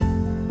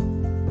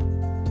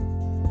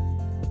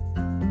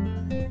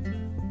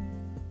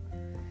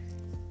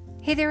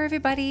Hey there,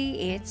 everybody.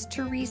 It's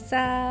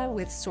Teresa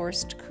with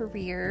Sourced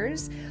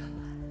Careers.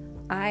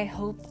 I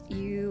hope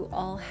you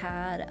all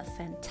had a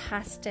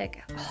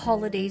fantastic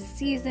holiday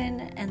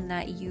season and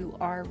that you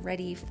are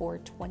ready for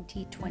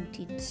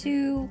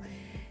 2022.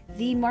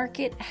 The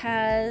market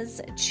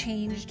has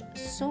changed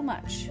so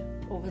much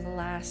over the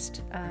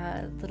last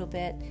little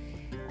bit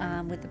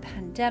with the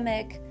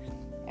pandemic.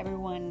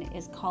 Everyone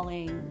is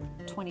calling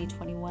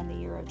 2021 the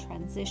year of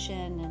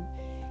transition, and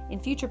in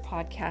future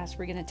podcasts,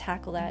 we're going to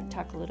tackle that and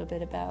talk a little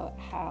bit about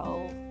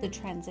how the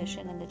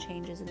transition and the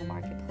changes in the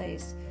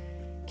marketplace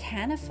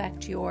can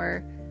affect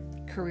your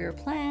career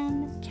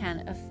plan,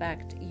 can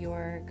affect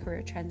your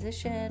career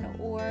transition,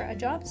 or a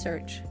job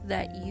search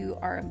that you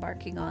are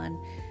embarking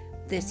on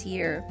this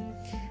year.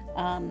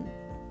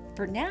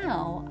 For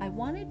now, I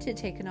wanted to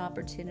take an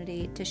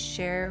opportunity to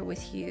share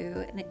with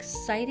you an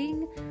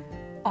exciting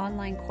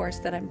online course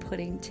that I'm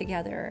putting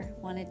together. I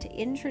wanted to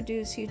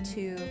introduce you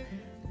to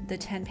the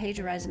 10-page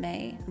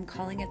resume. I'm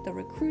calling it the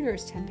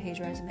Recruiter's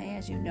 10-page resume.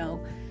 As you know,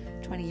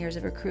 20 years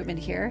of recruitment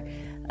here.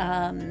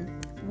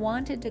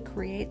 Wanted to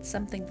create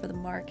something for the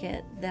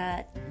market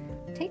that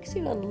takes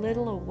you a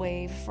little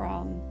away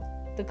from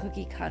the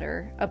cookie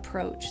cutter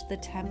approach, the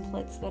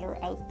templates that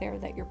are out there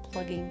that you're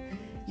plugging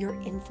your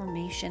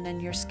information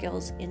and your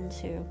skills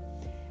into.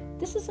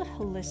 This is a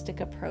holistic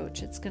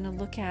approach. It's going to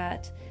look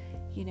at,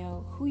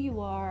 who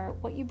you are,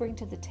 what you bring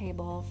to the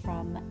table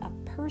from a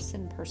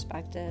person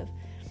perspective,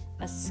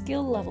 a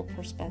skill level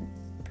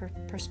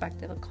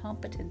perspective, a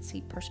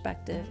competency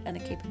perspective, and a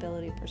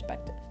capability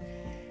perspective.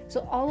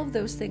 So all of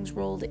those things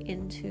rolled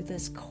into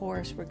this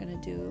course. We're going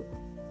to do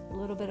a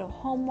little bit of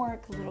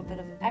homework, a little bit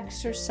of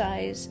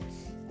exercise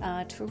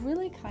to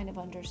really kind of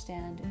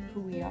understand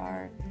who we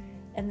are,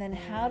 and then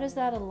how does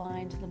that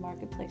align to the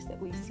marketplace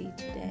that we see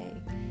today.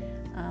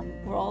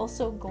 We're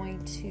also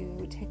going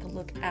to take a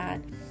look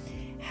at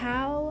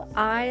how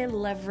I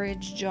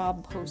leverage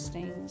job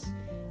postings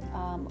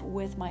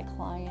with my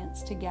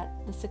clients to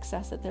get the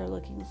success that they're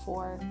looking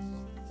for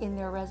in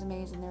their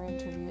resumes and their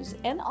interviews,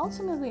 and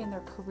ultimately in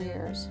their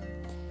careers.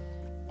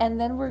 And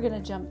then we're going to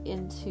jump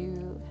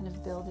into kind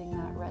of building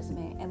that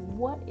resume. And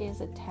what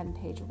is a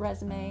 10-page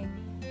resume?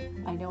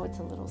 I know it's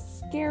a little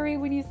scary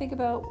when you think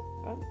about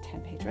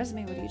 10-page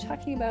resume. What are you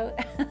talking about?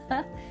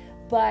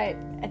 But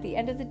at the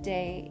end of the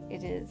day,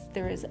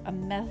 there is a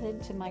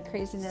method to my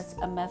craziness,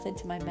 a method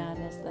to my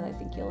madness that I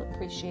think you'll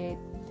appreciate.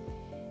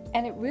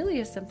 And it really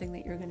is something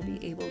that you're going to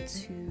be able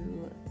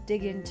to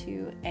dig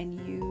into and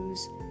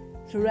use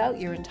throughout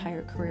your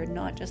entire career,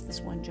 not just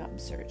this one job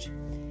search.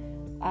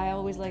 I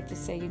always like to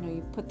say,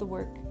 you put the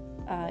work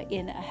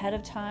in ahead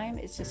of time,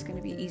 it's just going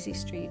to be easy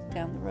street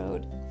down the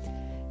road.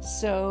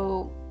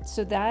 So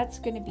that's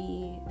going to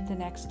be the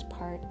next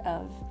part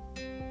of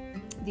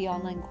the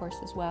online course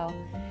as well.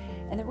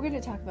 And then we're going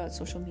to talk about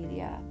social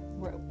media.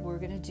 We're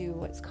going to do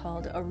what's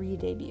called a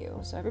re-debut.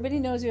 So everybody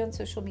knows you on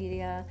social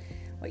media,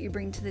 what you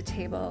bring to the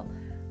table,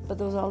 but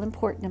those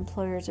all-important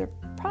employers are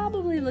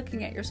probably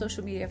looking at your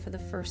social media for the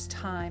first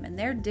time, and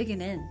they're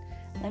digging in.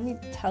 Let me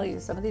tell you,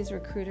 some of these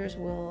recruiters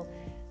will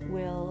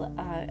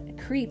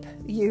creep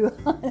you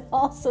on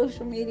all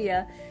social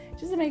media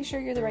just to make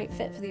sure you're the right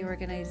fit for the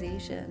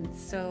organization.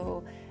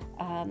 So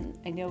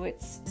I know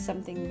it's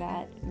something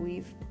that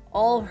we've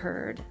all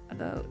heard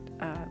about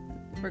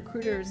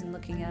recruiters and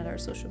looking at our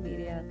social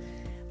media,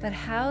 but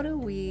how do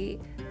we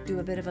do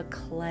a bit of a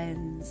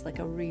cleanse, like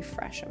a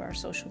refresh of our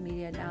social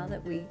media now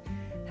that we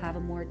have a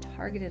more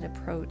targeted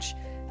approach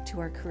to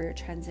our career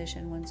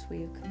transition once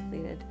we've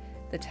completed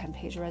the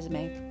 10-page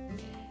resume?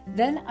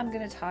 Then I'm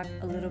going to talk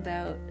a little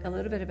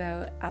bit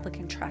about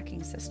applicant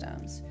tracking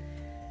systems.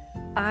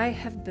 I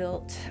have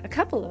built a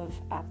couple of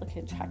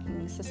applicant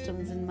tracking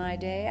systems in my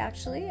day,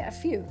 actually,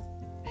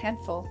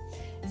 handful.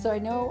 So I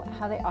know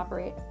how they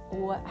operate,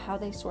 how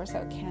they source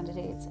out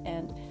candidates,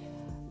 and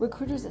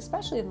recruiters,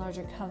 especially in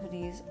larger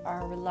companies,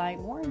 are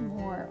relying more and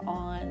more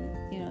on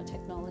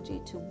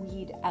technology to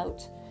weed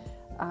out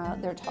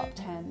their top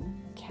 10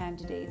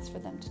 candidates for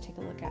them to take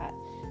a look at.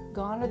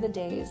 Gone are the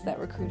days that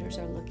recruiters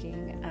are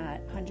looking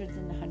at hundreds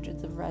and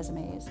hundreds of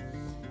resumes,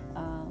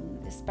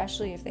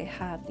 especially if they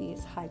have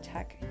these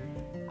high-tech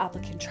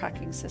applicant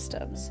tracking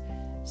systems.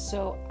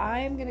 So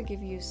I'm going to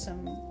give you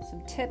some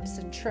tips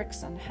and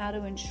tricks on how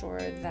to ensure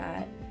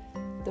that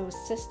those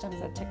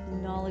systems, that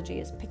technology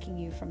is picking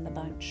you from the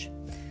bunch.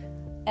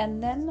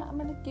 And then I'm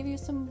going to give you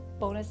some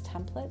bonus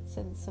templates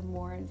and some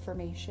more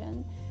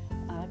information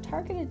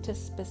targeted to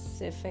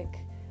specific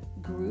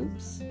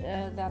groups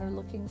that are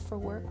looking for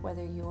work,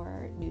 whether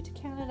you're new to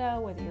Canada,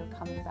 whether you're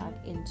coming back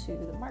into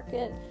the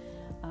market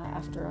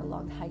after a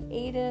long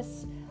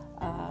hiatus,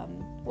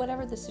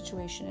 whatever the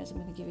situation is. I'm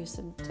going to give you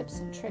some tips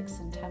and tricks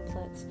and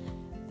templates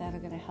that are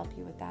going to help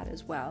you with that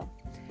as well.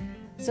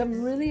 So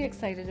I'm really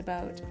excited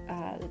about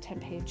the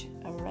 10-page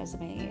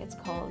resume. It's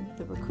called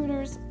the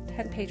Recruiter's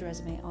 10-page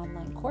resume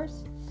online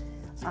course.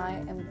 I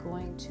am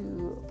going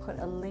to put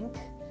a link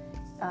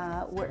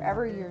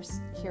wherever you're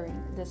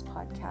hearing this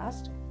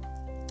podcast.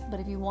 But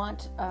if you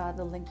want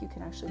the link, you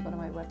can actually go to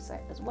my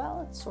website as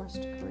well. It's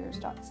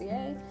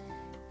sourcedcareers.ca.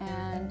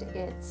 and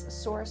it's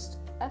sourced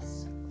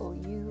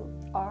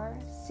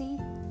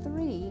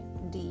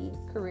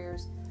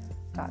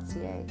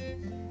sourced3dcareers.ca.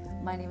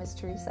 My name is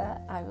Teresa.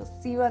 I will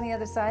see you on the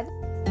other side.